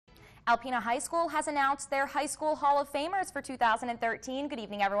Alpena High School has announced their High School Hall of Famers for 2013. Good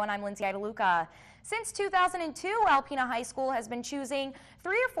evening, everyone. I'm Lindsay Idaluca. Since 2002, Alpena High School has been choosing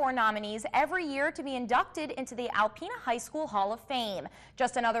 3 or 4 nominees every year to be inducted into the Alpena High School Hall of Fame.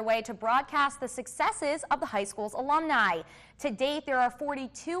 Just another way to broadcast the successes of the high school's alumni. To date, there are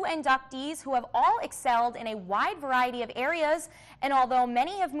 42 inductees who have all excelled in a wide variety of areas, and although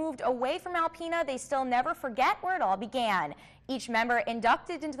many have moved away from Alpena, they still never forget where it all began. Each member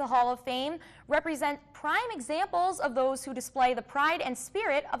inducted into the Hall of Fame represent prime examples of those who display the pride and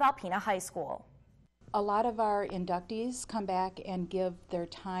spirit of Alpena High School. A lot of our inductees come back and give their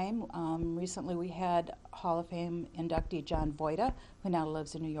time. Recently we had Hall of Fame inductee John Voida, who now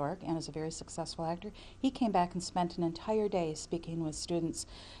lives in New York and is a very successful actor. He came back and spent an entire day speaking with students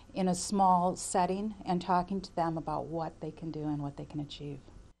in a small setting and talking to them about what they can do and what they can achieve.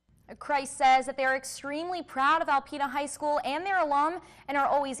 Christ says that they're extremely proud of Alpena High School and their alum and are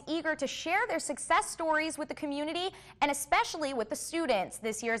always eager to share their success stories with the community and especially with the students.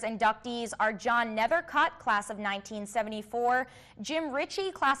 This year's inductees are John Nethercutt, class of 1974, Jim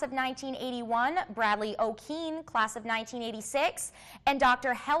Ritchie, class of 1981, Bradley O'Keen, class of 1986, and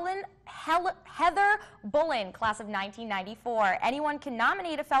Dr. Heather Bullen, class of 1994. Anyone can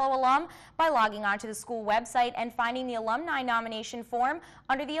nominate a fellow alum by logging onto the school website and finding the alumni nomination form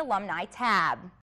under the Alumni tab.